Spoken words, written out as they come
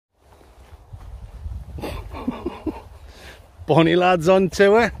Bonnie lads on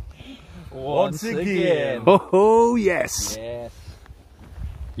tour. Once again. Oh, yes. Yes.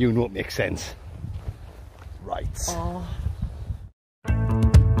 You know it makes sense. Right. Oh.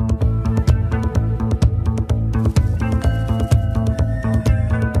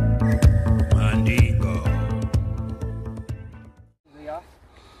 Mandingo. There.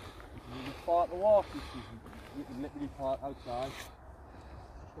 You can park the walk. You can literally park outside.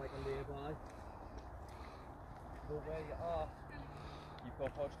 Just like a lay-by. Go where you are. You've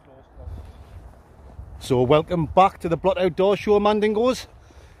got hodge close. So welcome back to the Blot Outdoor Show, Mandingos.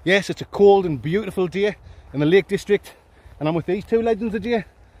 Yes, it's a cold and beautiful day in the Lake District, and I'm with these two legends of day,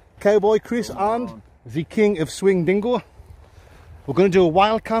 Cowboy Chris and the King of Swing Dingo. We're going to do a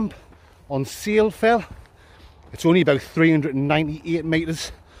wild camp on Sail Fell. It's only about 398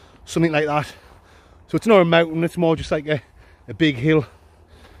 metres, something like that. So it's not a mountain, it's more just like a big hill.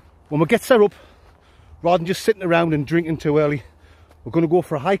 When we get set up, rather than just sitting around and drinking too early, we're going to go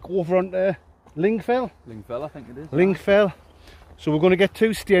for a hike over onto Lingfell. Lingfell, I think it is. Lingfell. So we're going to get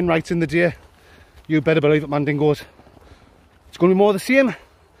 2 staying nights in the day. You better believe it, Mandingos. It's going to be more of the same.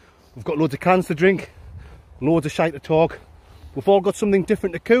 We've got loads of cans to drink, loads of shite to talk. We've all got something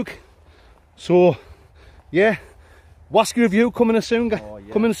different to cook. So, yeah. Whaskey review coming soon. Oh,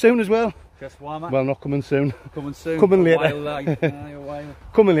 yeah. Coming soon as well. Just warmer. Well, not coming soon. Coming soon. Coming later. While.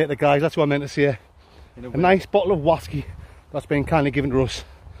 Coming later, guys. That's what I meant to say. A nice bottle of Whaskey that's been kindly given to us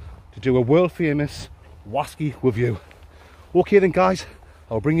to do a world famous Whaskey review. Okay then, guys,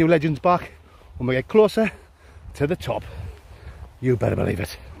 I'll bring you legends back when we get closer to the top. You better believe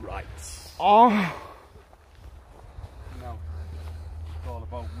it. Right. Oh. No. It's all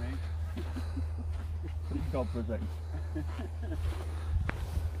about me. God protect.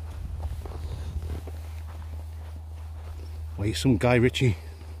 Why, you some Guy Ritchie?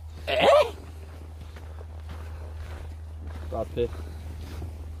 Brad Pitt.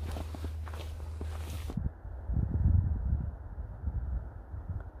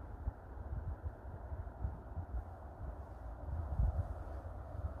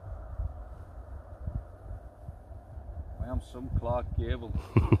 I am some Clark Gable.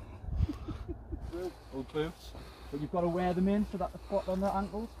 Old boots. But you've got to wear them in so that the foot on the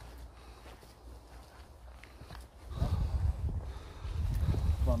ankles.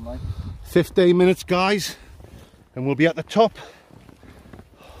 15 minutes, guys, and we'll be at the top.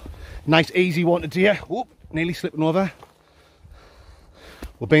 Nice easy one today. Oh, nearly slipping over.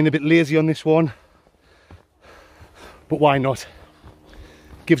 We're being a bit lazy on this one, but why not?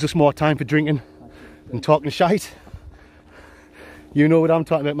 Gives us more time for drinking and talking shite. You know what I'm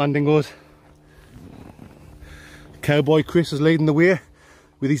talking about, Mandingos. Cowboy Chris is leading the way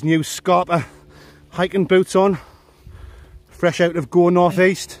with his new Scarpa hiking boots on, fresh out of Go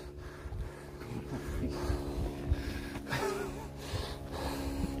Northeast.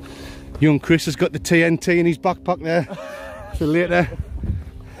 Young Chris has got the TNT in his backpack there for later.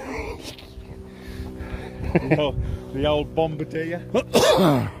 The old bombardier.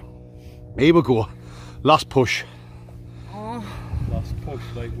 Here we go. Last push. Last push,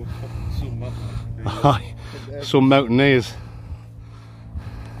 like we're fucking some mountain. Aye, some mountaineers.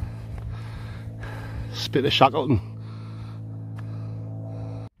 Spit of Shackleton.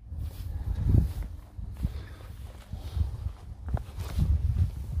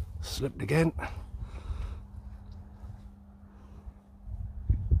 Slipped again.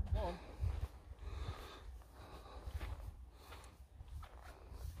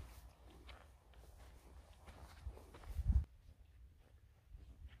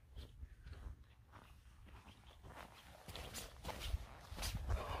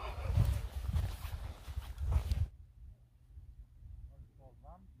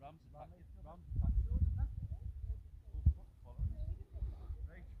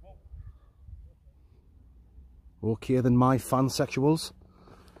 Okay then, my fansexuals,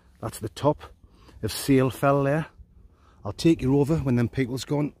 that's the top of Sail Fell there. I'll take you over when them people's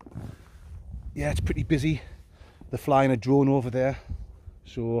gone. Yeah, it's pretty busy. They're flying a drone over there,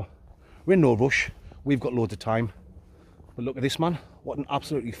 so we're in no rush. We've got loads of time. But look at this, man. What an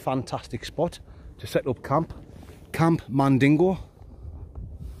absolutely fantastic spot to set up camp. Camp Mandingo.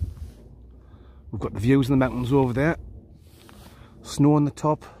 We've got the views in the mountains over there. Snow on the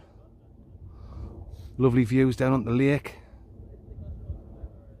top. Lovely views down on the lake.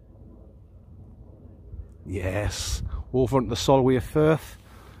 Yes, over onto the Solway of Firth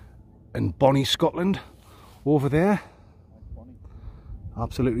and Bonnie, Scotland, over there.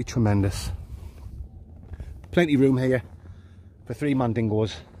 Absolutely tremendous. Plenty of room here for 3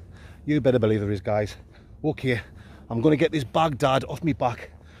 Mandingos. You better believe there is, guys. Okay, I'm going to get this Baghdad off my back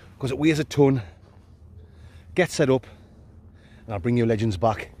because it weighs a ton. Get set up and I'll bring you legends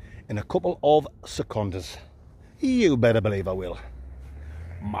back in a couple of seconds. You better believe I will.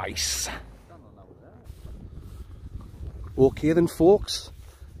 Mice. Okay then folks,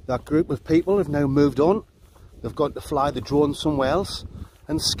 that group of people have now moved on. They've got to fly the drone somewhere else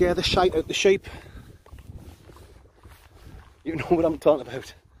and scare the shite out the sheep. You know what I'm talking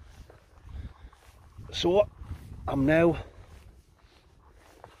about. So I'm now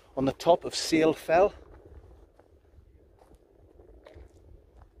on the top of Sail Fell.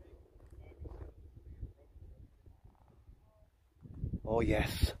 Oh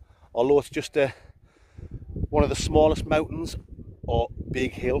yes, although it's just one of the smallest mountains or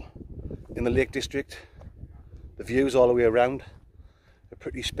big hill in the Lake District, the views all the way around are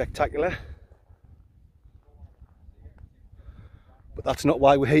pretty spectacular. But that's not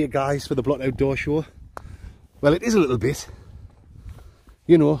why we're here, guys, for the Blot Outdoor Show. Well, it is a little bit.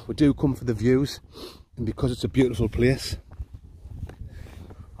 You know, we do come for the views, and because it's a beautiful place.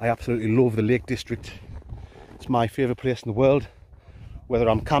 I absolutely love the Lake District. It's my favourite place in the world, whether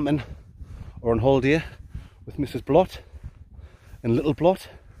I'm camping or on holiday with Mrs. Blot and Little Blot.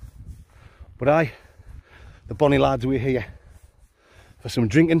 But the bonny lads, we're here for some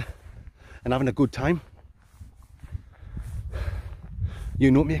drinking and having a good time. You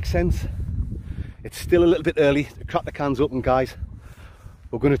know it makes sense. It's still a little bit early to crack the cans open, guys.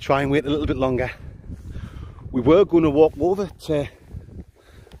 We're going to try and wait a little bit longer. We were going to walk over to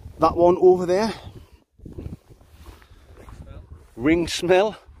that one over there. Ring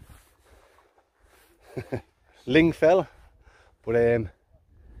smell. Lingfell. But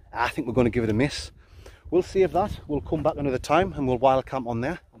I think we're going to give it a miss. We'll save that. We'll come back another time and we'll wild camp on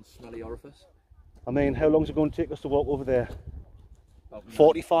there. On Smelly Orifice. I mean, how long is it going to take us to walk over there? About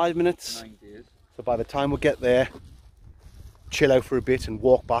 45 minutes. 9 days. So by the time we get there, chill out for a bit and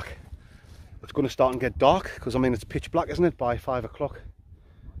walk back, it's going to start and get dark, because I mean it's pitch black, isn't it, by 5 o'clock.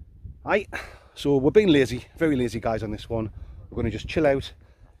 Right, so we're being lazy, very lazy guys on this one. We're going to just chill out,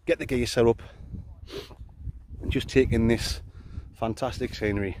 get the gear set up and just take in this fantastic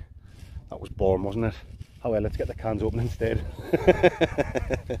scenery. That was boring, wasn't it? Oh well, let's get the cans open instead.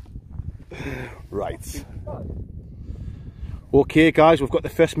 Right. Okay guys, we've got the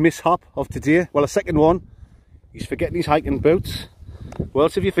first mishap of today. Well, the second one. He's forgetting his hiking boots. What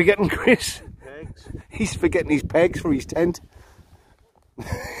else have you forgetting, Chris? Pegs. He's forgetting his pegs for his tent.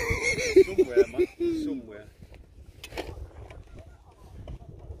 Somewhere, man. Somewhere.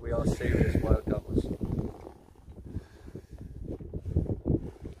 We are serious wild campers.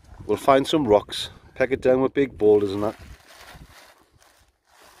 We'll find some rocks, peg it down with big boulders and that.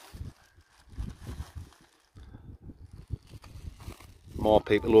 More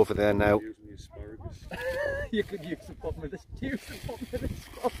people over there now. You could use the bottom of this. Use the bottom of this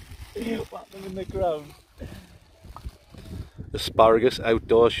spot. Whack them in the ground. Asparagus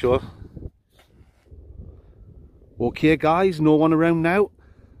outdoor show. Okay guys, no one around now,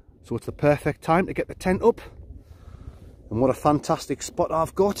 so it's the perfect time to get the tent up. And what a fantastic spot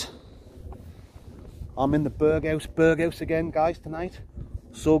I've got. I'm in the Berghouse again, guys, tonight.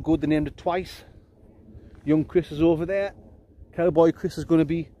 So good they named it twice. Young Chris is over there. Cowboy Chris is going to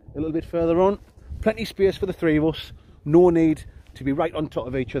be a little bit further on. Plenty of space for the three of us. No need to be right on top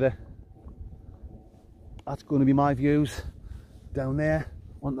of each other. That's going to be my views. Down there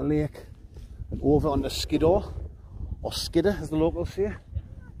on the lake and over on the Skiddaw, or Skidder as the locals say.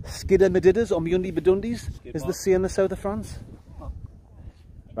 Skidder Medidas or Mundi Bedundis is the sea in the south of France.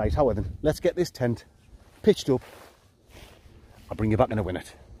 Right, however then, let's get this tent pitched up. I'll bring you back in a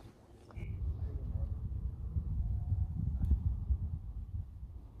minute.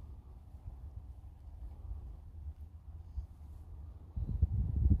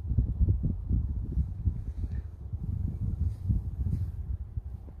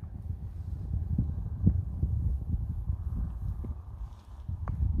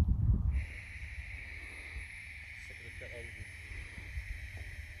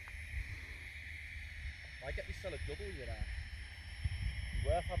 I get this sell a double, you know. It's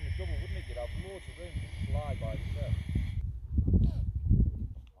worth having a double, wouldn't it? You'd have loads of room to fly by yourself.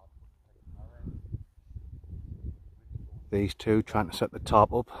 These two trying to set the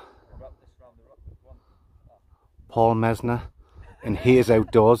tarp up. Paul Mesner and Here's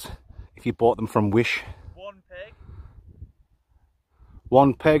Outdoors, if you bought them from Wish. One peg.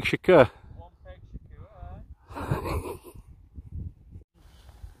 One peg, Shakur. One peg, Shakur, aye.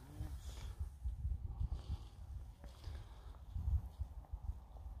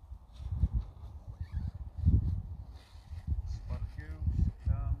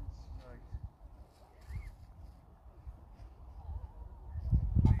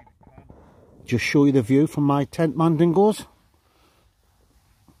 Just show you the view from my tent, Mandingos.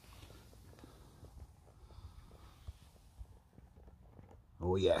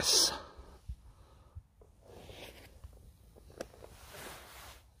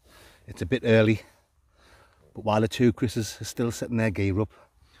 It's a bit early, but while the two Chris's are still setting their gear up,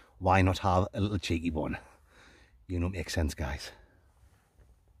 why not have a little cheeky one? You know, it makes sense, guys.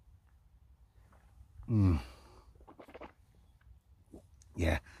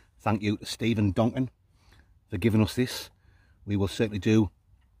 Yeah, thank you to Stephen Donkin for giving us this. We will certainly do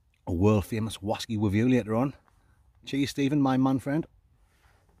a world famous Whaskey with you later on. Cheers, Stephen, my man friend.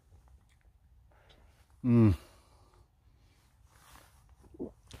 Oh,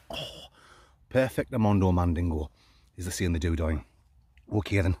 perfect Amondo Mandingo, is the saying they do, dying.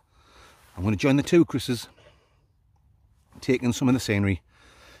 Okay then, I'm going to join the two Chris's, taking some of the scenery,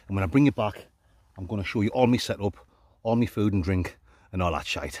 and when I bring it back, I'm going to show you all my setup, all my food and drink, and all that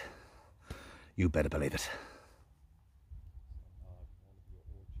shite. You better believe it.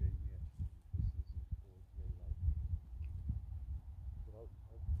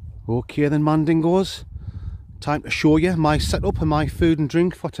 Okay then, Mandingos, time to show you my setup and my food and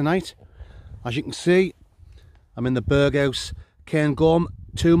drink for tonight. As you can see, I'm in the Berghouse Cairngorm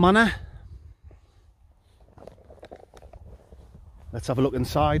 2 Manor. Let's have a look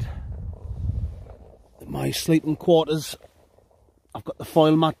inside. My sleeping quarters. I've got the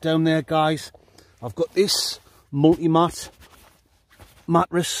foil mat down there, guys. I've got this multi-mat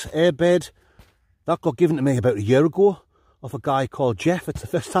mattress airbed that got given to me about a year ago off a guy called Jeff. It's the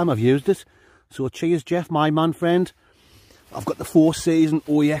first time I've used it, so cheers Jeff, my man friend. I've got the 4-season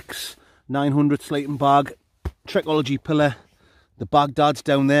OEX 900 sleeping bag, Trekology pillow, the Baghdad's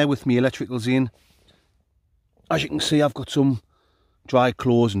down there with me electricals in. As you can see, I've got some dry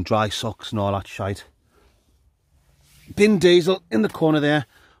clothes and dry socks and all that shite. Bin diesel in the corner there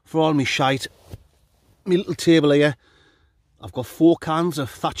for all my shite. My little table here, I've got 4 cans of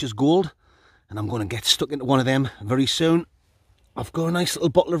Thatcher's Gold, and I'm going to get stuck into one of them very soon. I've got a nice little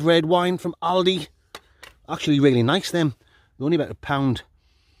bottle of red wine from Aldi. Actually really nice them. They're only about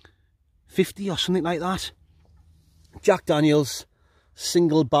 £1.50 or something like that. Jack Daniel's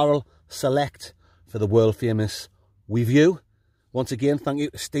single barrel select for the world famous With You. Once again, thank you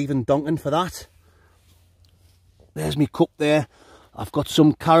to Stephen Donkin for that. There's me cup there. I've got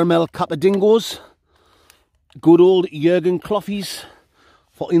some caramel capadingos. Good old Jurgen Cloffies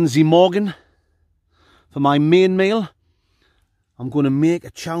for in the morgen. For my main meal, I'm going to make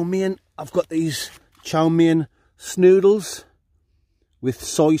a chow mein. I've got these chow mein snoodles with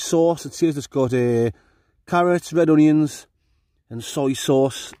soy sauce. It says it's got carrots, red onions and soy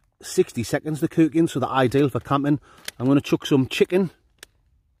sauce. 60 seconds to cook in, so they're ideal for camping. I'm going to chuck some chicken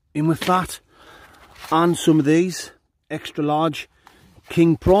in with that and some of these extra large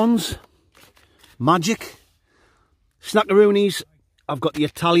king prawns. Magic. Snackaroonies. I've got the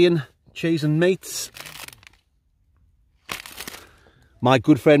Italian cheese and meats. My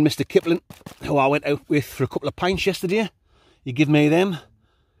good friend Mr. Kipling, who I went out with for a couple of pints yesterday, he gave me them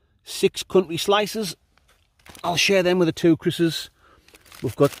 6 country slices. I'll share them with the two Chris's.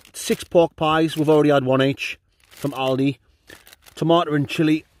 We've got 6 pork pies. We've already had 1 each from Aldi. Tomato and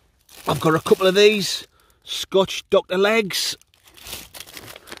chilli. I've got a couple of these Scotch Dr. Legs.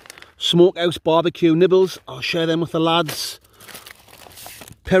 Smokehouse barbecue nibbles. I'll share them with the lads.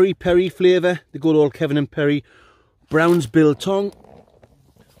 Peri peri flavour. The good old Kevin and Perry. Brown's Biltong.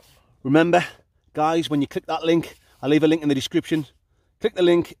 Remember, guys, when you click that link, I'll leave a link in the description. Click the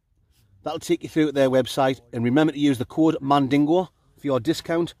link. That'll take you through to their website. And remember to use the code MANDINGO for your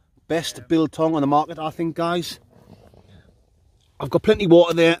discount. Best biltong on the market, I think, guys. I've got plenty of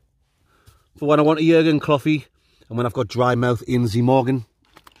water there for when I want a Jurgen coffee and when I've got dry mouth in the morgen.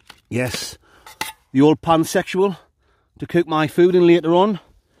 Yes, the old pansexual to cook my food in later on.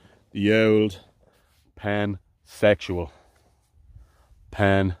 The old pansexual.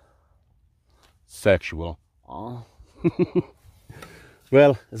 Pansexual. Oh.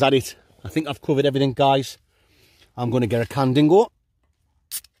 Well, is that it? I think I've covered everything, guys. I'm going to get a Candingo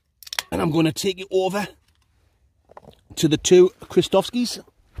and I'm going to take you over to the two Christovskis.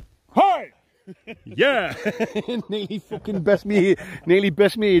 Hi! Yeah! Nearly fucking best me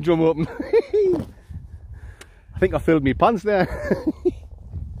drum open. I think I filled me pants there.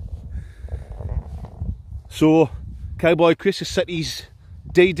 So, Cowboy Chris has set his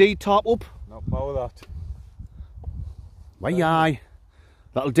DD tarp up. Not power that. Why aye.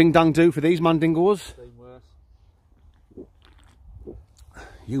 That'll ding dang do for these mandingos.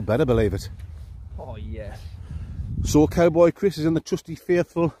 You better believe it. Oh yes. So Cowboy Chris is in the trusty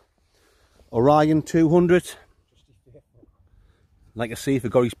faithful Orion 200. Like I say, he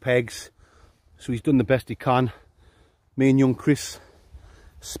got his pegs, so he's done the best he can. Me and young Chris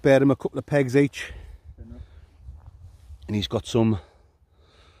spared him a couple of pegs each, and he's got some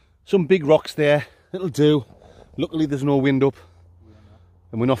big rocks there. It'll do. Luckily there's no wind up.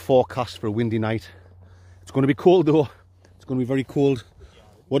 and we're not forecast for a windy night. It's going to be cold though. It's going to be very cold.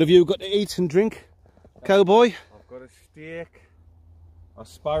 What have you got to eat and drink, cowboy? I've got a steak,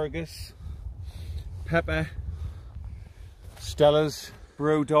 asparagus, pepper, Stella's,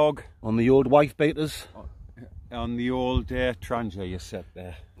 Brewdog. On the old wife beaters. On the old Trangia you set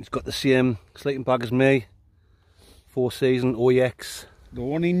there. It's got the same sleeping bag as me. 4-season OEX. The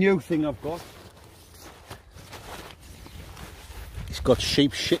only new thing I've got. He's got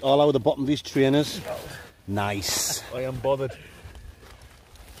sheep shit all over the bottom of his trainers. Nice. I am bothered.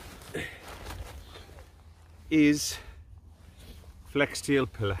 Is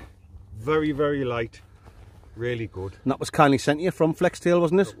Flextail pillar. Very, very light. Really good. And that was kindly sent to you from Flextail,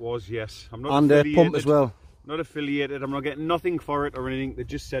 wasn't it? It was, yes. I'm not and affiliated. Pump as well. Not affiliated. I'm not getting nothing for it or anything. They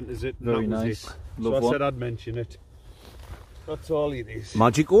just sent us it. Very nice. So I said I'd mention it. That's all it is.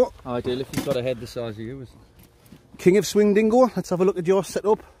 Magico. Ideal if you've got a head the size of you. King of Swing Dingo. Let's have a look at your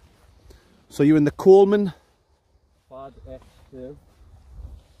setup. So you're in the Coleman. Quad X2.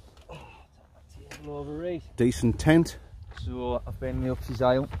 Oh, table over eight. Decent tent. So I've been in the Upsies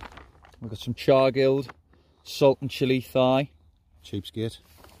aisle. We've got some Chargilled, salt and chilli thigh. Cheapskate.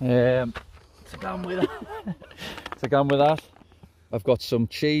 To go with that. To go with that, I've got some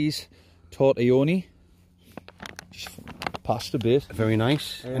cheese, tortiglione, just pasta base. Very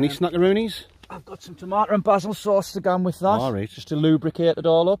nice. Any snackaroonies? I've got some tomato and basil sauce to go with that. All right. Just to lubricate it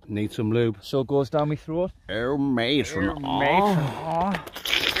all up. Need some lube. So it goes down my throat. Oh, matron.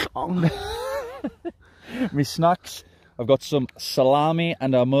 My snacks, I've got some salami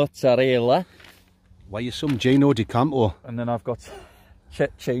and a mozzarella. Why you some Gino di Campo? And then I've got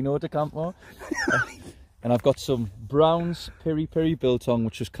Chino de Campo. And I've got some Browns Piri Piri Biltong,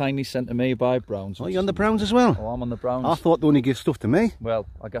 which was kindly sent to me by Browns. Oh, you on the Browns as well? Oh, I'm on the Browns. I thought they only give stuff to me. Well,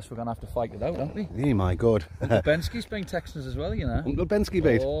 I guess we're going to have to fight it out, aren't we? Hey, my God. Uncle Bensky's been texting us as well, you know. Uncle Bensky,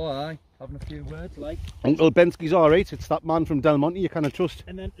 mate. Oh, aye. Having a few words, like. Uncle Bensky's alright. It's that man from Del Monte you kind of trust.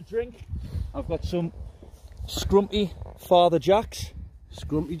 And then to drink, I've got some Scrumpy Father Jacks.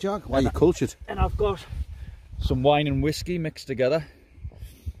 Scrumpy Jack? Why, you cultured? And I've got some wine and whiskey mixed together.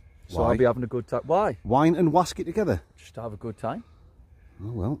 So Why? I'll be having a good time. Why? Wine and Whaskey together? Just to have a good time.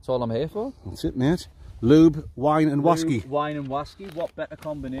 Oh, well. That's all I'm here for. That's it, mate. Lube, wine and Whaskey. Wine and whiskey, what better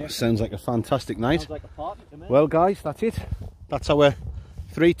combination? Sounds like a fantastic night. Sounds like a party to me. Well, guys, that's it. That's our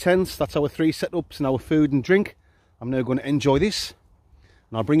 3 tents, that's our 3 setups and our food and drink. I'm now going to enjoy this.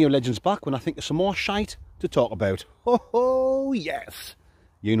 And I'll bring you legends back when I think of some more shite to talk about. Oh, yes.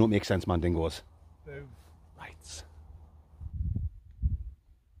 You know what makes sense, man, dingoes. Boom. Right.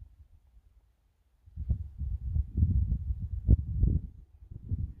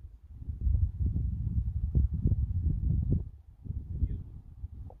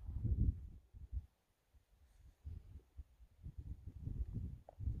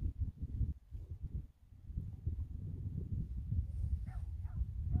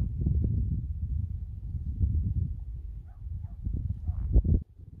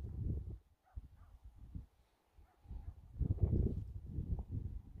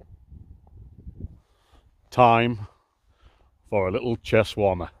 Time for a little chest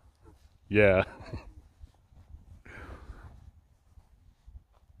warmer. Yeah.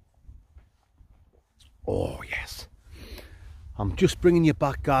 Oh, yes. I'm just bringing you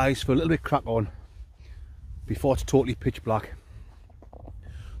back, guys, for a little bit crack on before it's totally pitch black.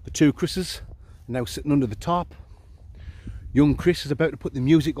 The 2 Chris's are now sitting under the tarp. Young Chris is about to put the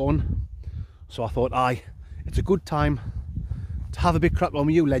music on, so I thought, aye, it's a good time to have a bit crack on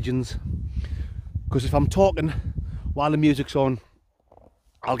with you legends, because if I'm talking while the music's on,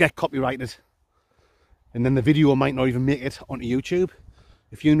 I'll get copyrighted and then the video might not even make it onto YouTube,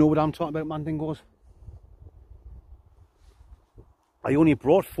 if you know what I'm talking about, man, dingoes. I only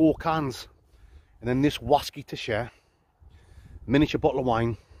brought 4 cans and then this Whaskey to share, miniature bottle of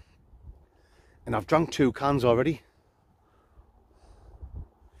wine, and I've drunk 2 cans already.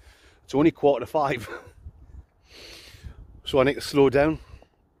 It's only 4:45 so I need to slow down.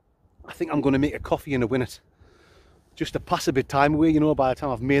 I think I'm going to make a coffee in a minute, just to pass a bit time away, you know, by the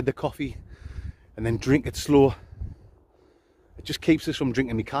time I've made the coffee, and then drink it slow. It just keeps us from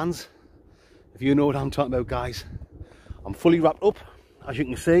drinking me cans, if you know what I'm talking about, guys. I'm fully wrapped up, as you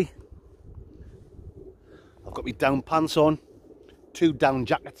can see. I've got my down pants on, 2 down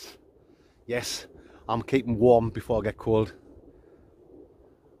jackets. Yes, I'm keeping warm before I get cold.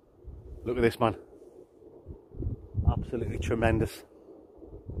 Look at this, man. Absolutely tremendous.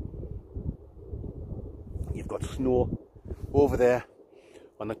 You've got snow over there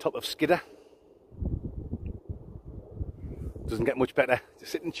on the top of Skidder. Doesn't get much better.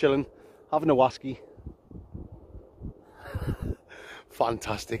 Just sitting chilling, having a Whaskey.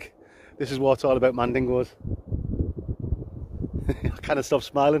 fantastic. This is what it's all about, Mandingos. I can't stop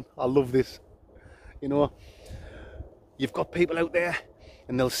smiling. I love this. You know, you've got people out there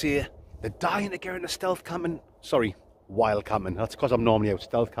and they'll say they're dying to get into stealth camping. Sorry, wild camping. That's because I'm normally out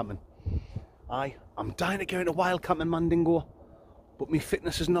stealth camping. I'm dying to get into wild camping, Mandingo, but my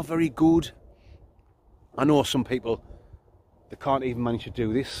fitness is not very good. I know some people, they can't even manage to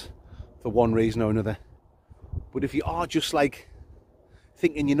do this for one reason or another. But if you are just like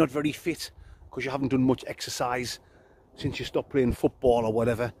thinking you're not very fit because you haven't done much exercise since you stopped playing football or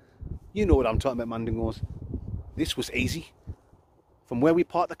whatever, you know what I'm talking about, Mandingos. This was easy. From where we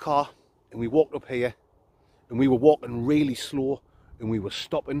parked the car and we walked up here, and we were walking really slow and we were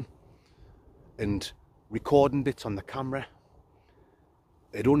stopping and recording bits on the camera.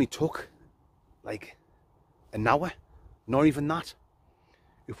 It only took like an hour, not even that.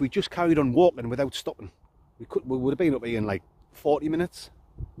 If we just carried on walking without stopping, we would have been up here in like 40 minutes.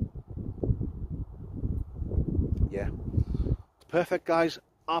 Yeah, it's perfect, guys.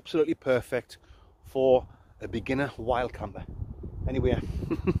 Absolutely perfect for a beginner wild camper. Anyway,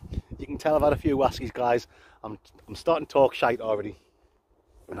 you can tell I've had a few Whaskies, guys. I'm starting to talk shite already,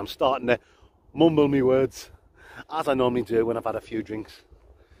 and I'm starting to mumble me words as I normally do when I've had a few drinks.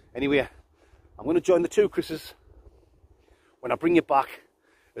 Anyway, I'm going to join the two Chris's. When I bring you back,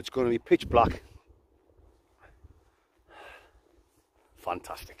 it's going to be pitch black.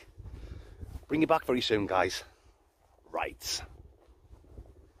 Fantastic. Bring you back very soon, guys. Right.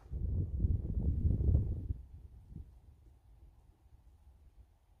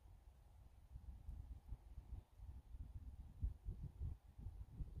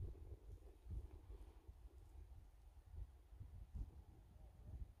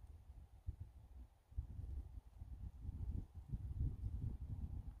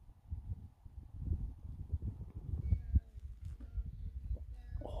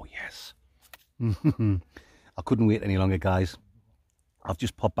 Yes. I couldn't wait any longer, guys. I've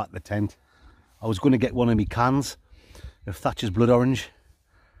just popped back the tent. I was going to get one of my cans of Thatcher's Blood Orange,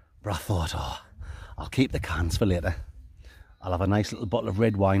 but I thought, oh, I'll keep the cans for later. I'll have a nice little bottle of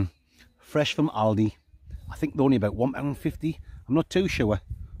red wine, fresh from Aldi. I think they're only about £1.50. I'm not too sure.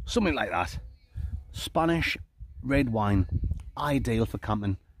 Something like that. Spanish red wine, ideal for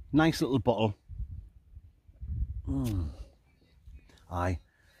camping. Nice little bottle. Aye.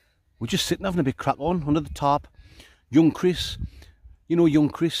 We're just sitting having a bit crap on under the tarp. Young Chris, you know young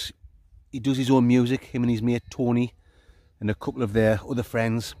Chris, he does his own music, him and his mate Tony and a couple of their other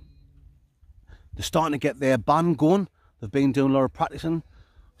friends. They're starting to get their band going. They've been doing a lot of practicing,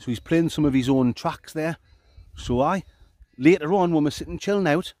 so he's playing some of his own tracks there. So later on when we're sitting chilling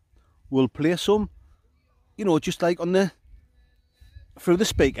out, we'll play some, you know, just like on the, through the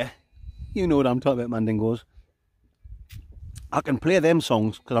speaker. You know what I'm talking about, Mandingos. I can play them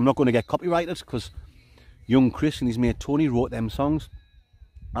songs because I'm not going to get copyrighted, because young Chris and his mate Tony wrote them songs.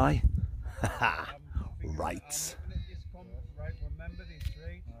 Aye. Right.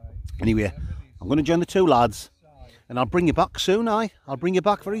 Anyway, I'm going to join the two lads and I'll bring you back soon, I'll bring you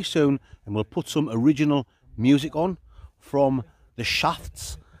back very soon, and we'll put some original music on from the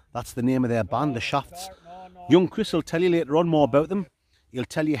Shafts. That's the name of their band, the Shafts. Young Chris will tell you later on more about them. He'll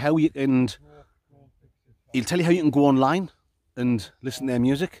tell you how you can go online and listen to their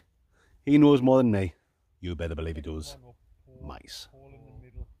music. He knows more than me. You better believe he does. Mice.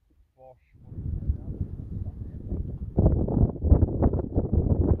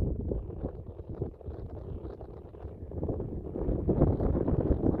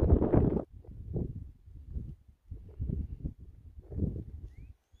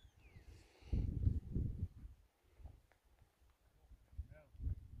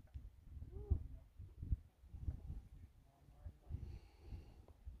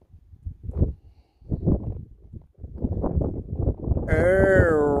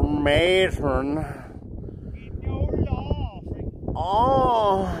 Oh, Mason.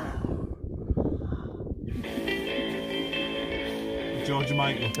 Oh. George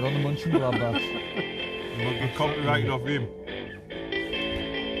Michael. Get on the munch and grab that. We'll get copyrighted off him.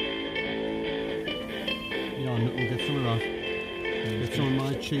 Yeah, we'll get some of that. Get some of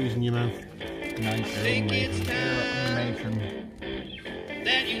my cheese in your mouth. Nice. Think it's time Mason.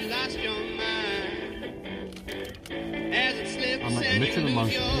 that you lost your mind as it slips I'm like a and mix of you them,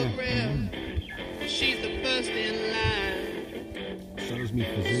 lose man. your breath. She's the first in line, So does me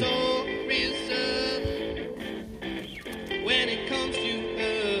physique. so reserved when it comes to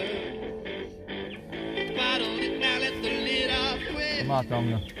her. Bottle it now, let the lid off quick Come on,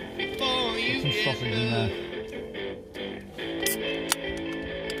 Domino. before you Some get sausage in there. her.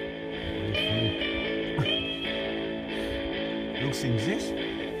 Looks sings this?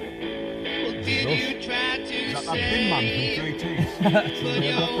 Well, did you try to Is that say, bin man from 3 T's? but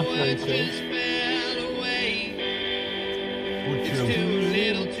your words just fell away? Would It's you? too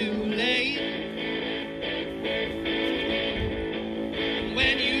little too late.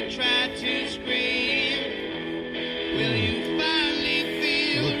 When you try to scream, will you finally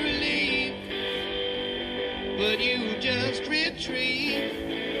feel relief? But you just retreat.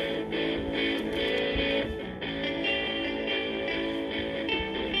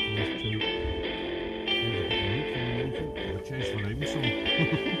 Cheers for leaving some.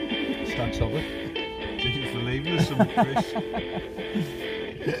 Thanks, Albert. Cheers for leaving us some, Chris.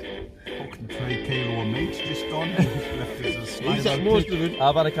 Fucking 3 kilo of meat's just gone. Left us a slice. He's had most of it.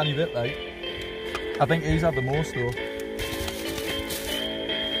 I've had a canny bit, like. I think he's had the most, though.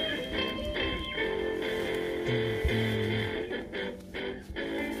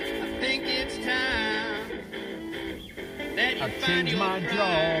 I think it's time that you I've find changed your my pride.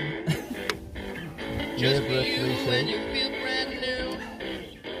 job. Just Yeah, for but you we when say. you feel brand new.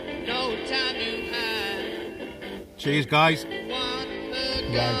 No time to hide. Cheers, guys. Want the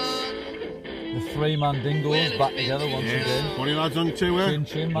Right. gun. The 3 mandingos back together once again. What are you lads on to, Chin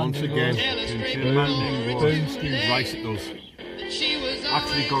chin Once mandingos. again. Tell a straight Boom, forward boom, today Bicycles. that she was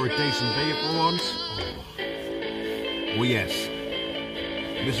Actually got a always decent right. vehicle once. Oh yes.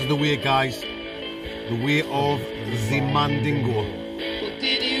 This is the way, guys. The way of the Mandingo. Well,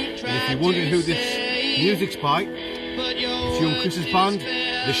 did you try And if you're wondering who this say, music's by, but your it's young words Chris's just band,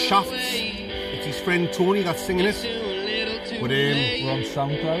 fell The Shafts. away. It's his friend Tony that's singing Too it. little too But late. We're on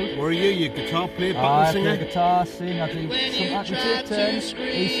SoundCloud. where are you? You guitar player, I button play singer? guitar, sing, I do When some, you I can try take to turns.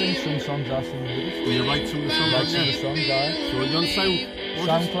 scream, He sings some songs, I sing lyrics. Do you write some of the songs, Write don't some of the you? songs, aye. So you're on sound.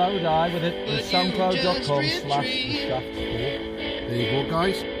 SoundCloud, aye, with it. But It's you soundcloud.com/the just Shafts. There you go,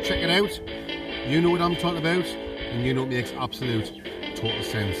 guys. Check it out. You know what I'm talking about, and you know it makes absolute total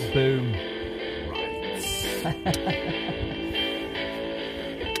sense. Boom.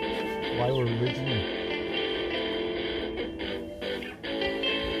 Why were original?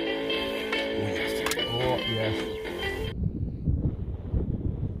 Oh, yes.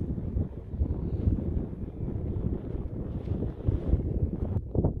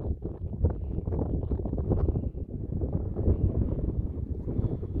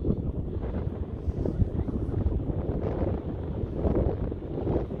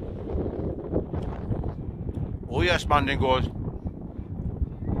 Oh yes, Mandingos.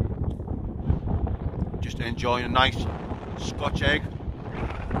 Just enjoying a nice Scotch egg.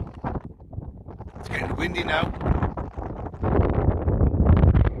 It's getting windy now.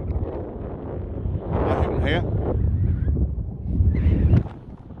 As you can hear.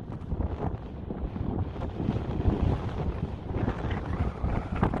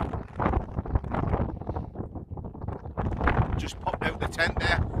 Just popped out the tent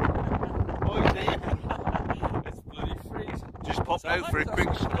there. Oh dear. It's bloody freezing. Just popped out for a quick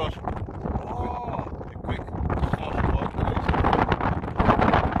Scotch. Oh, A quick Scotch walk, please.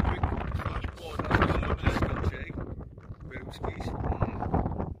 Quick Scotch walk. That's got a little bit of Scotch egg. Bit of whiskies.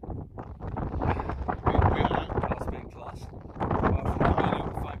 that's been class. Apart from that, you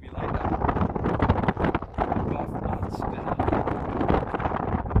don't find me like that. Apart from that, it's been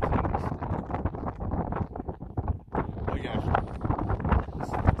Oh yes.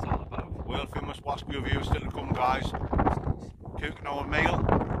 that's what it's all about. World famous Whaskey review still to come, guys. Cooking our meal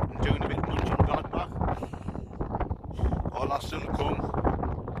and doing a bit of munch on back. All that's still to come.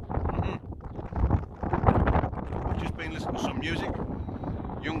 I've just been listening to some music.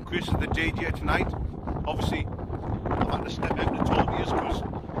 Young Chris is the DJ tonight. Obviously, I've had to step out the top years because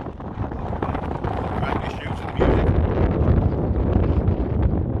I've issues with the music.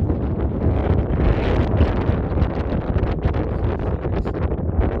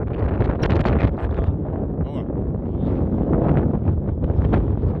 Oh,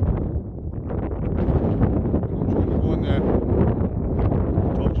 go in there.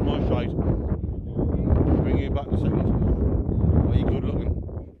 Talk to my shite. Bring you back in a second. Are you good looking?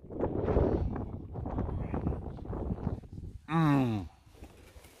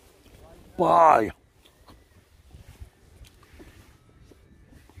 Bye.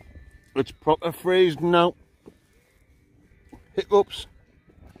 It's proper phrased now. Hiccups.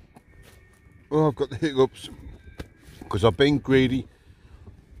 Oh, I've got the hiccups because I've been greedy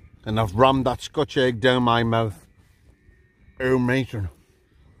and I've rammed that Scotch egg down my mouth. Oh, matron.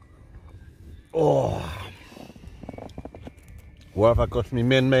 Oh. What have I got for my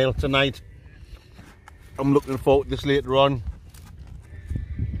main meal tonight? I'm looking forward to this later on.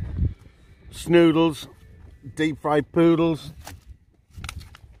 Snoodles, deep fried poodles,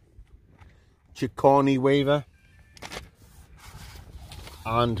 chickoni waver,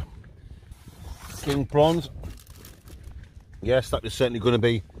 and king prawns. Yes, that is certainly going to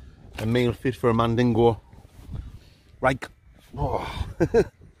be a meal fit for a Mandingo. Right. Oh.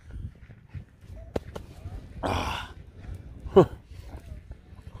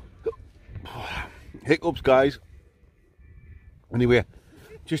 Hiccups, guys. Anyway,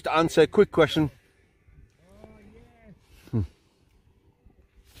 just to answer a quick question.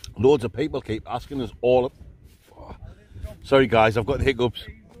 Loads of people keep asking us all. Sorry guys, I've got the hiccups.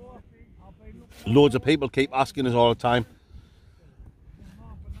 Loads of people keep asking us all the time.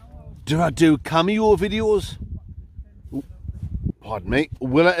 Do I do cameo videos? Pardon me.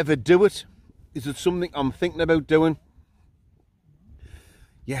 Will I ever do it? Is it something I'm thinking about doing?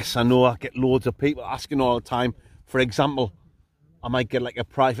 Yes, I know I get loads of people asking all the time. For example, I might get like a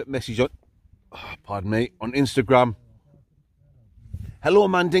private message on, pardon me, on Instagram. Hello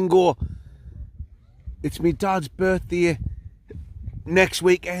Mandingo, it's me dad's birthday next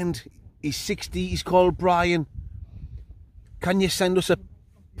weekend. He's 60, he's called Brian. Can you send us a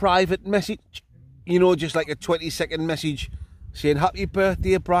private message? You know, just like a 20-second message saying happy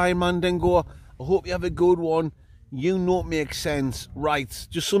birthday Brian Mandingo. I hope you have a good one. You know it makes sense, right?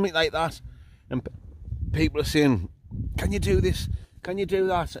 Just something like that. And people are saying, can you do this? Can you do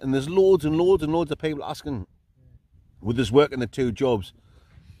that? And there's loads and loads and loads of people asking. With us working the 2 jobs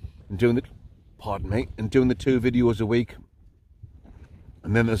and doing the, pardon me, and doing the 2 videos a week,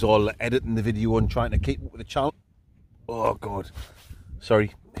 and then there's all the editing the video and trying to keep up with the channel. Oh god,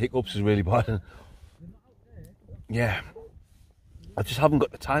 sorry, hiccups is really bad. Yeah, I just haven't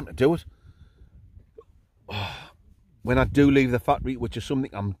got the time to do it. When I do leave the factory, which is something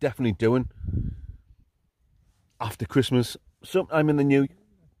I'm definitely doing after Christmas, sometime in the new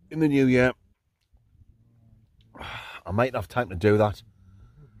year, I might have time to do that.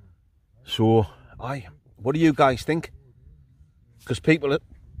 So, what do you guys think? Because people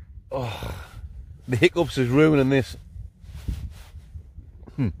are, the hiccups is ruining this.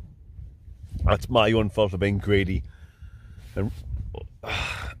 That's my own fault for being greedy and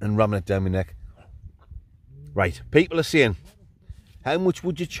ramming it down my neck. Right, people are saying, how much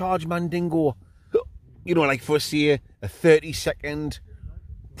would you charge Mandingo? You know, like for say a 30-second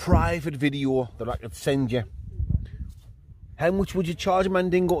private video that I could send you. How much would you charge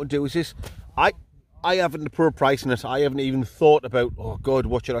Mandingo to do this? I haven't put a price on it. I haven't even thought about, oh God,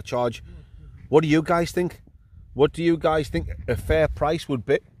 what should I charge? What do you guys think? What do you guys think a fair price would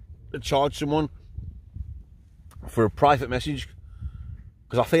be to charge someone for a private message?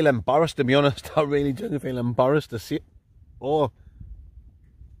 Because I feel embarrassed, to be honest. I really do feel embarrassed to see it. Oh,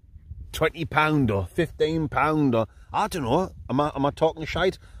 £20 or £15 or, I don't know. Am I talking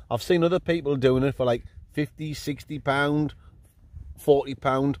shite? I've seen other people doing it for like £50, £60,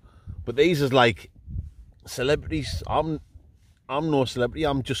 £40, but these is like celebrities. I'm no celebrity.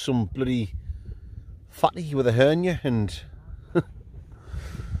 I'm just some bloody fatty with a hernia, and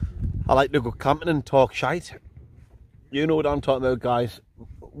I like to go camping and talk shite. You know what I'm talking about, guys.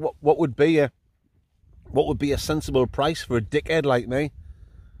 What would be a sensible price for a dickhead like me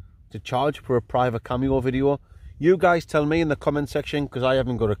to charge for a private cameo video? You guys tell me in the comment section, because I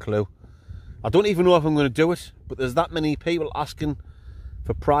haven't got a clue. I don't even know if I'm going to do it, but there's that many people asking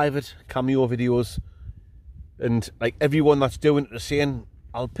for private cameo videos, and like everyone that's doing it is saying,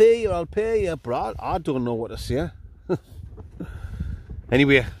 I'll pay you, Brad. I don't know what to say.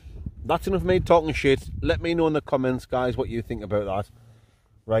 Anyway, that's enough of me talking shit. Let me know in the comments, guys, what you think about that.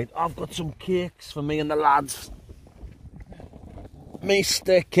 Right, I've got some cakes for me and the lads.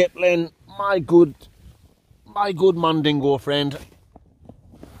 Mr. Kipling, my good Mandingo friend.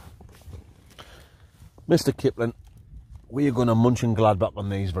 Mr. Kipling, we are going to munch and glad back on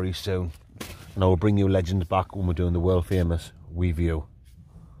these very soon. And I will bring you legends back when we're doing the world famous We View.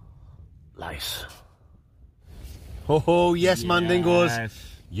 Nice. Oh, yes, Mandingos.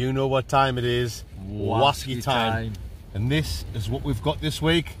 You know what time it is. Whaskey time. And this is what we've got this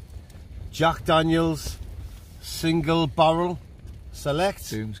week. Jack Daniels single barrel select.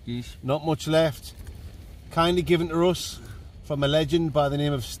 Boomskis. Not much left. Kindly given to us from a legend by the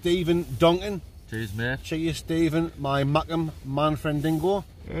name of Stephen Duncan. Cheers, mate. Cheers, Stephen, my Mackham man friend dingo.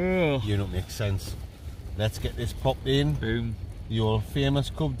 Oh. You know what makes sense. Let's get this popped in. Boom. Your famous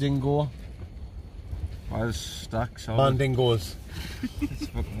cub dingo. Well, stacks. Mandingos.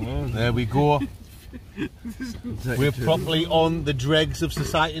 There we go. We're properly on the dregs of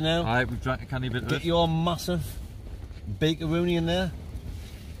society now. Alright, we've drank a canny bit of it. Get your massive bakeroonie in there,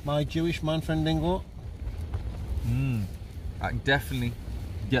 my Jewish man friend dingo. I can definitely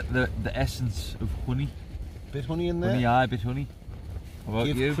get the essence of honey. Bit honey in there. Honey, aye, bit honey. How about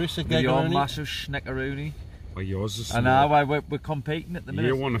Give you? Chris a with your gaggeroonie. massive schneckeroonie. Well, yours is I know, we're competing at the minute.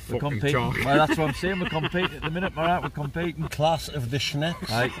 You want to We're fucking competing. talk. Well, that's what I'm saying, we're competing at the minute, alright, we're competing. Class of the schnecks.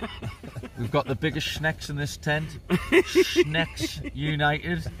 Right. We've got the biggest schnecks in this tent. Schnecks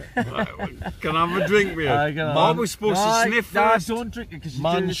United. Can I have a drink, mate? Mom was supposed to sniff first. Don't drink it because you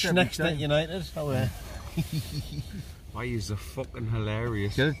Man, do this every Schnecks time. United. Oh, Why is the fucking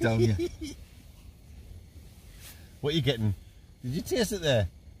hilarious? Get it down, yeah. what are you getting? Did you taste it there?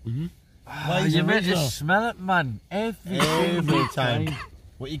 Mm-hmm. Why is You it meant to original? smell it, man. Every time.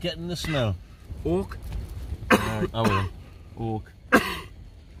 What are you getting the smell? Oak. Oh, well. Oak.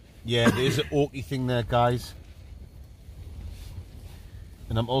 Yeah, there's an oaky thing there, guys.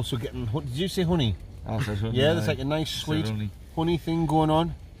 And I'm also getting. Did you say honey? Oh, so honey, Yeah, there's like a nice sweet honey thing going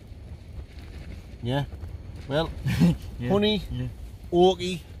on. Yeah. Well, Yeah. honey, Yeah.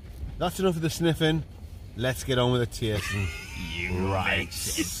 oaky. That's enough of the sniffing. Let's get on with the tasting. Right.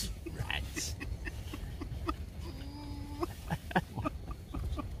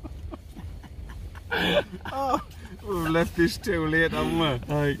 We've left this too late, haven't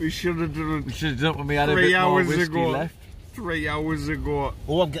we? Right. We should have done We it should have done it when we had a 3 bit more hours whiskey ago. left. 3 hours ago.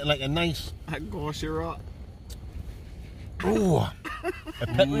 Oh, I'm getting like a nice. Of course you're right. Oh, a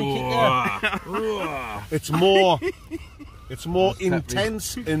peppery kick there. Oh. It's more peppery.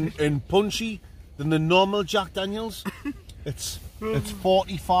 intense and punchy than the normal Jack Daniels. It's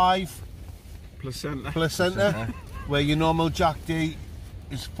 45 placenta, where your normal Jack D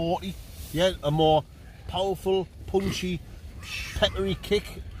is 40. Yeah, a more powerful, punchy, peppery kick.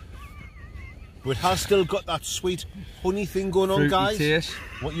 But it has still got that sweet honey thing going on, Fruity guys. taste.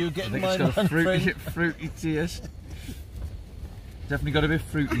 What you I getting, think my it's got a man fruity, friend? fruity taste. Definitely got a bit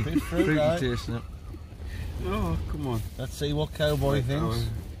fruity. Bit fruit, right. taste in it. Oh, come on. Let's see what Cowboy thinks.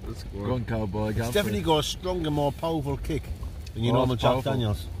 Let's go. Go on, cowboy. Go It's for definitely it. got a stronger, more powerful kick than your Oh, normal it's Jack powerful.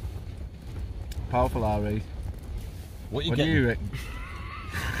 Daniels. Powerful, alright. What you What do getting? you reckon?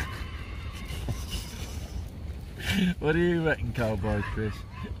 What do you reckon, cowboy Chris?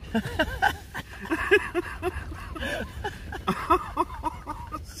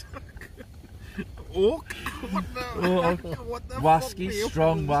 Oak? What the? Oh, What the Whaskey, fuck,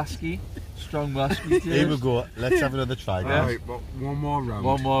 strong Whaskey. Strong Whaskey taste. Here we go. Let's have another try, guys. Alright, but one more round.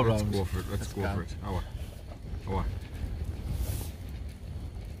 One more Let's round. go for it. Let's go go. for it. Oh.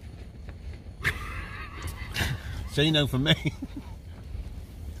 So you know, for me,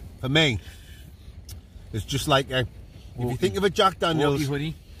 it's just like if you think of a Jack Daniels,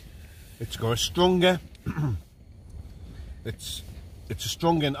 honey. it's got a stronger. it's a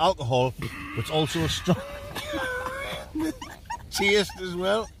stronger in alcohol, but it's also a strong taste as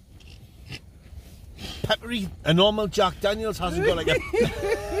well. Peppery. A normal Jack Daniels hasn't got like a.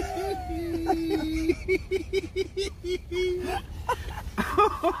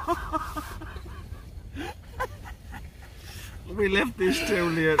 We left this too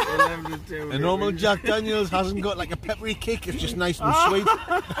late. A normal Jack Daniels hasn't got like a peppery kick. It's just nice and sweet.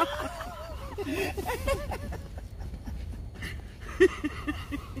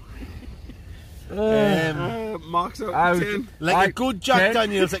 Marks out I of would- 10. Like a good Jack 10,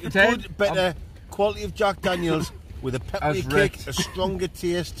 Daniels, like a 10. good, better quality of Jack Daniels with a peppery As kick, wrecked. a stronger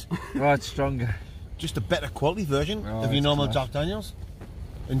taste, Right, stronger. just a better quality version Oh, of your it's normal class. Jack Daniels.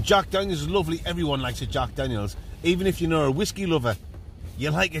 And Jack Daniels is lovely. Everyone likes a Jack Daniels, even if you're not a whiskey lover. You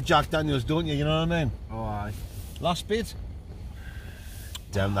like a Jack Daniels, don't you? You know what I mean? Oh, aye. Last bit.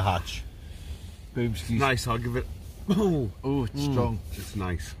 Down the hatch. Boomskis. Nice, I'll give it. Oh, Oh, it's strong. it's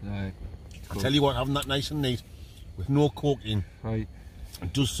nice. Right. I tell you what, having that nice and neat, with no coke in, Right.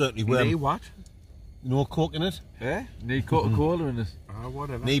 it does certainly work. Need what? No coke in it. Eh? Need Coca-Cola in it.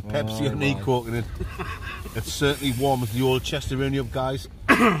 Whatever. Need Pepsi Oh, and need right. coke in it. It's certainly warm with the old Chester round you up, guys.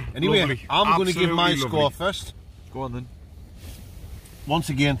 Anyway, Lovely. I'm going to give my Absolutely score lovely. first. Go on then. Once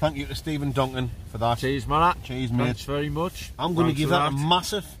again, thank you to Stephen Duncan for that. Cheers, man. Cheers, mate. Thanks very much. I'm going to Thanks give for that a that.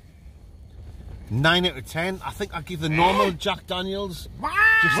 massive 9 out of 10. I think I'll give the normal Jack Daniels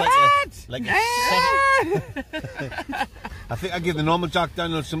just like a 7. I think I give the normal Jack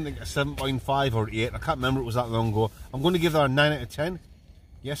Daniels something a 7.5 or 8. I can't remember, it was that long ago. I'm going to give that a 9 out of 10.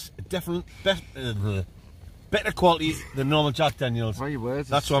 Yes, a definite better quality than normal Jack Daniels. Why your words?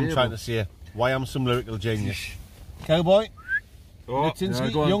 That's what I'm trying to say. Why I'm some lyrical genius. Cowboy, Oh, Lutinsky,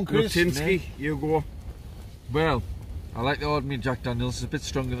 yeah, go on. young Chris. Lutinsky, you go. Well, I like the ordinary Jack Daniels. It's a bit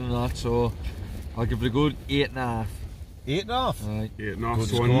stronger than that, so I'll give it a good 8.5. 8.5. Right. 8.5. Good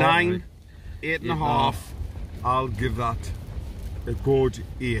So score. 9, Right. 8.5. I'll give that a good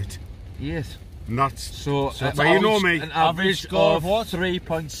 8. 8. And that's So, but you know me. An Average average score of of what?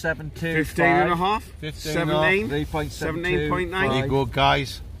 3.725. 15.5. 15.5. 17. 3.725. 17.9. There you go,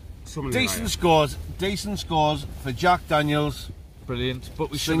 guys. something Decent like scores for Jack Daniels. Brilliant.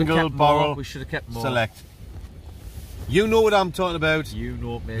 But we should have Single kept barrel more. We should have kept more. Select. You know what I'm talking about. You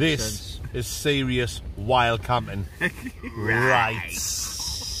know it makes This sense. is serious wild camping. Right.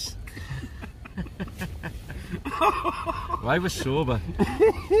 Why we're sober?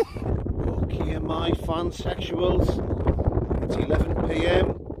 Okay, my fansexuals. It's 11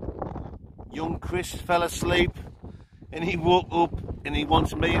 PM. Young Chris fell asleep and he woke up and he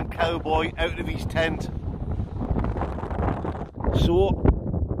wants me and Cowboy out of his tent. So,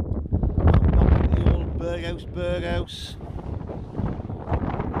 I'm back in the old Berghouse.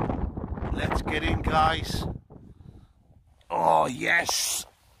 Let's get in, guys. Oh, yes.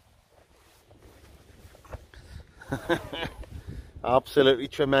 Absolutely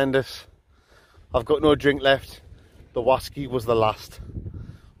tremendous. I've got no drink left. The Whaskey was the last.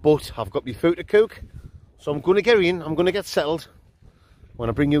 But I've got my food to cook. So I'm going to get in. I'm going to get settled. When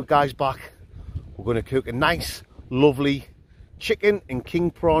I bring you guys back, we're going to cook a nice, lovely chicken and king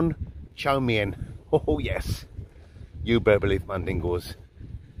prawn chow mein. Oh, yes. You better believe Mandingos.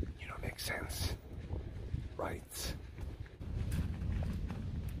 You know, it makes sense. Right.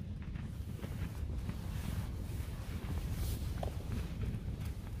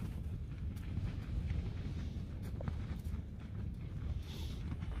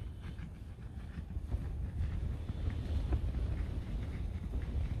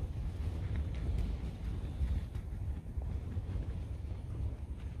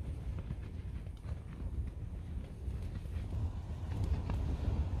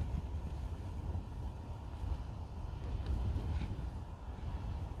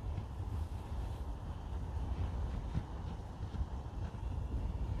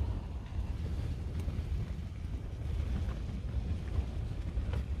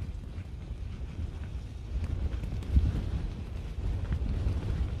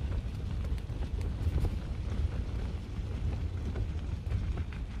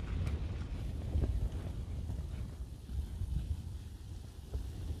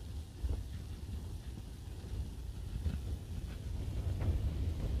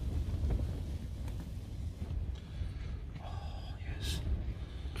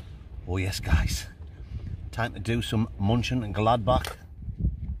 Oh yes, guys, time to do some munching and Gladbach.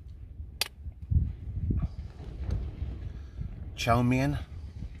 Chow mein,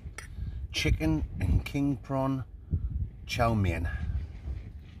 chicken and king prawn chow mein.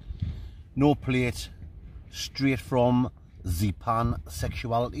 No plate, straight from the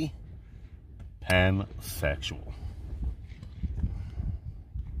pansexuality. Pansexual.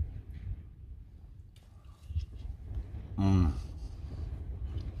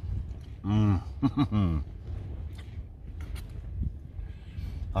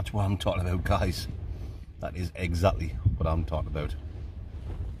 That's what I'm talking about, guys. That is exactly what I'm talking about.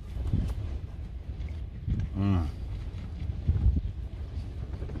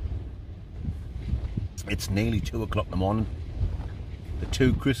 It's nearly 2 o'clock in the morning. The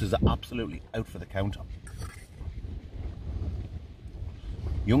two Chris's are absolutely out for the count.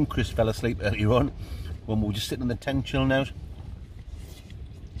 Young Chris fell asleep earlier on when we were just sitting in the tent chilling out.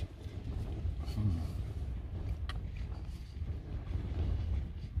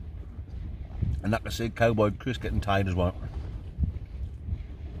 And like I said, Cowboy Chris getting tired as well.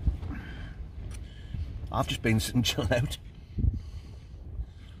 I've just been sitting chilling out.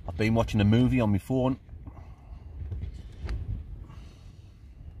 I've been watching a movie on my phone.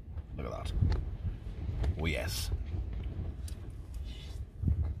 Look at that. Oh yes.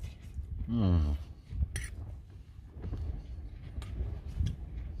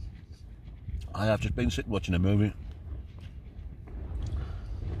 I have just been sitting watching a movie.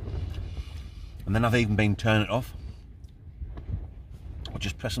 And then I've even been turning it off, or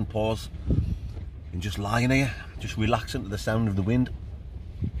just pressing pause and just lying here, just relaxing to the sound of the wind.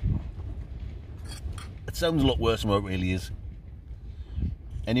 It sounds a lot worse than what it really is.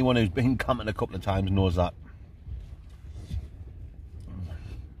 Anyone who's been camping a couple of times knows that.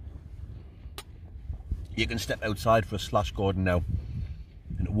 You can step outside for a slash garden now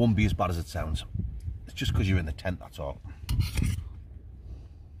and it won't be as bad as it sounds. It's just because you're in the tent, that's all.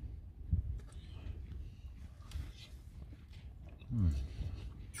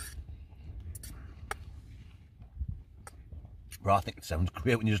 But I think it sounds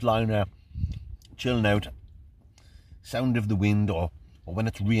great when you're just lying there, chilling out. Sound of the wind, or when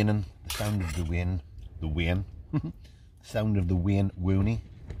it's raining, the sound of the wind, sound of the wind, woony.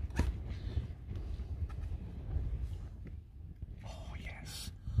 Oh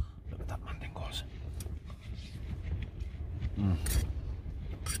yes, look at that mandingos.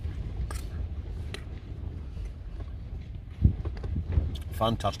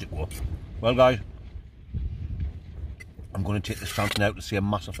 fantastic work. Well guys, I'm going to take this chance now to say a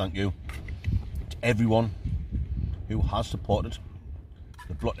massive thank you to everyone who has supported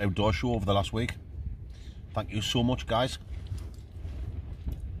the Blot Outdoor Show over the last week. Thank you so much guys.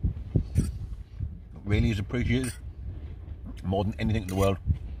 It really is appreciated more than anything in the world.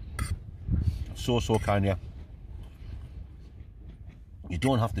 So kind of you. You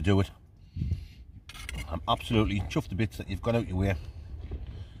don't have to do it. I'm absolutely chuffed to bits that you've gone out your way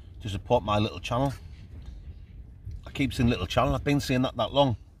to support my little channel. I keep saying little channel, I've been saying that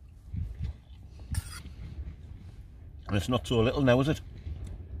long. And it's not so little now, is it?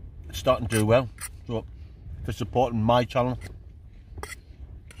 It's starting to do well. So, for supporting my channel,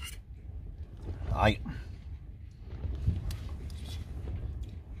 I'm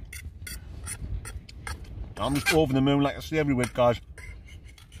just over the moon, like I say every week, guys.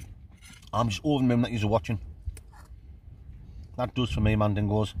 I'm just over the moon that you're watching. That does for me,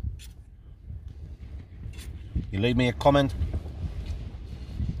 Mandingos. You leave me a comment,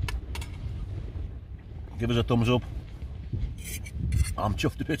 give us a thumbs up. I'm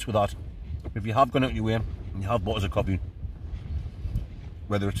chuffed to bits with that. If you have gone out your way and you have bought us a coffee,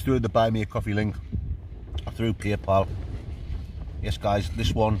 whether it's through the Buy Me a Coffee link or through PayPal, yes guys,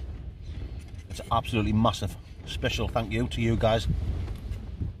 this one, it's an absolutely massive special thank you to you guys.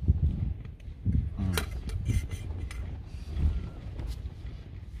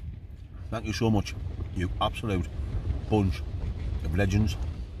 Thank you so much, you absolute bunch of legends.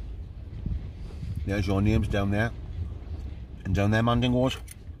 There's your names down there, and down there, Mandingos.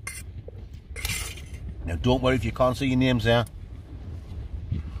 Now don't worry if you can't see your names there.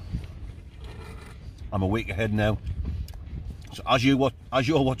 I'm a week ahead now, so as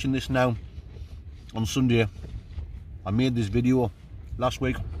you're watching this now on Sunday, I made this video last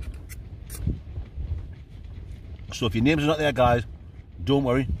week, so if your names are not there guys, don't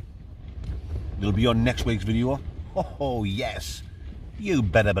worry, they'll be on next week's video. Oh yes, you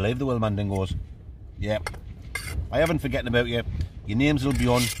better believe they will, Mandingos. Yep, I haven't forgotten about you. Your names will be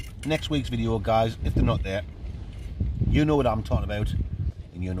on next week's video guys. If they're not there, you know what I'm talking about,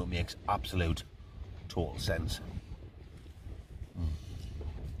 and you know it makes absolute total sense.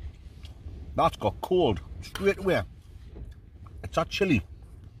 That's got cold straight away. It's that chilly,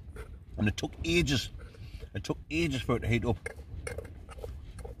 and it took ages for it to heat up.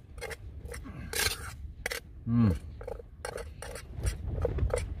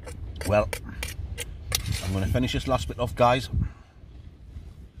 Well, I'm going to finish this last bit off guys.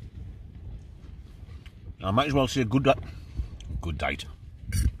 I might as well say good night.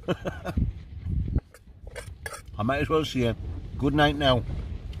 I might as well say good night now.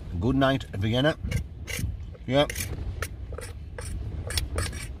 Good night, Vienna. Yep.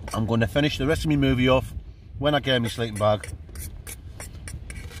 I'm going to finish the rest of my movie off when I get my sleeping bag.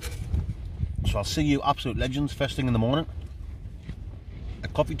 So I'll see you absolute legends first thing in the morning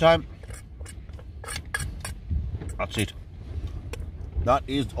at coffee time. That's it. That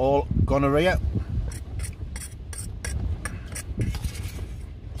is all gonorrhea.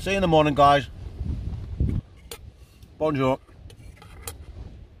 See you in the morning guys. Bonjour.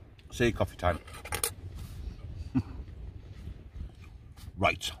 See you coffee time.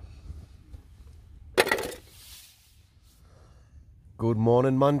 Right. Good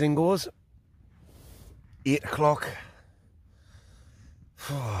morning Mandingos. 8 o'clock.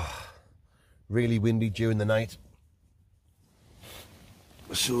 Really windy during the night,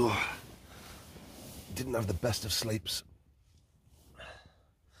 so didn't have the best of sleeps.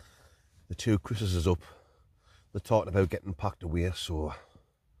 The two Chris's is up. They're talking about getting packed away, so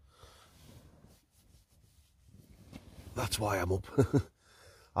that's why I'm up.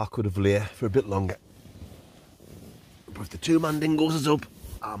 I could have lay for a bit longer, but if the two Mandingos is up,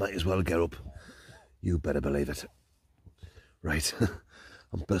 I might as well get up. You better believe it. Right,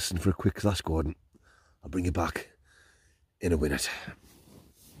 I'm bursting for a quick glass, Gordon. I'll bring you back in a minute.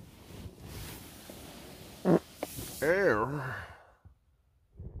 Air.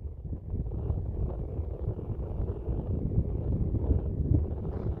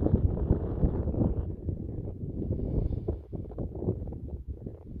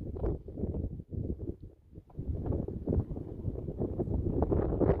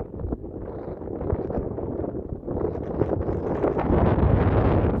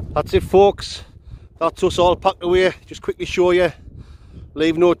 That's it folks, that's us all packed away. Just quickly show you,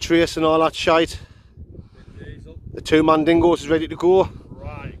 leave no trace and all that shite. The two Mandingos is ready to go.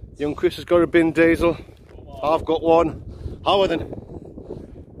 Right. Young Chris has got a bin diesel, I've got one. How then?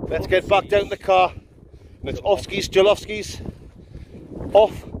 Let's get back down to the car, and it's Whaskey's, Jalowski's,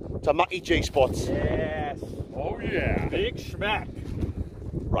 off to Mackie G spots. Yes. Oh yeah. Big smack.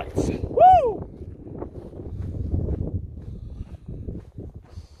 Right. Woo!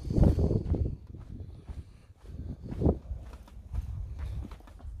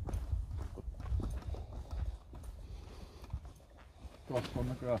 Grass on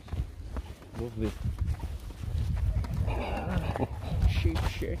the grass. Lovely. Sheep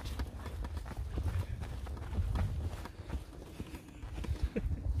shit.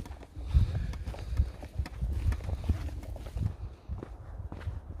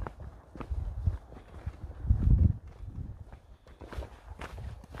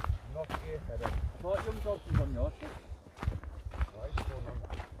 What young dogs is on your ship?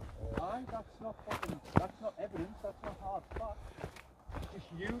 Aye, that's not evidence, that's not hard fact. Just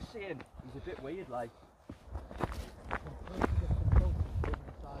you saying he's a bit weird, like.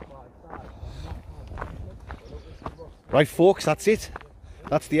 Right folks, that's it.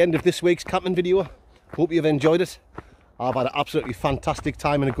 That's the end of this week's camping video. Hope you've enjoyed it. I've had an absolutely fantastic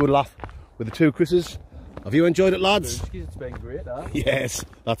time and a good laugh with the two Chris's. Have you enjoyed it, lads? It's been great, huh? Yes,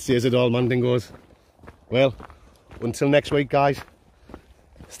 that says it all, Mandingos. Well, until next week, guys,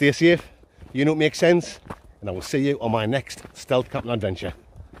 stay safe, you know what makes sense, and I will see you on my next stealth camping adventure.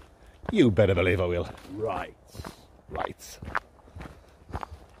 You better believe I will. Right. Right.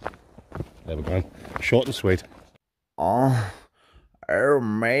 There we go. Short and sweet. Oh,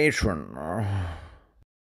 matron.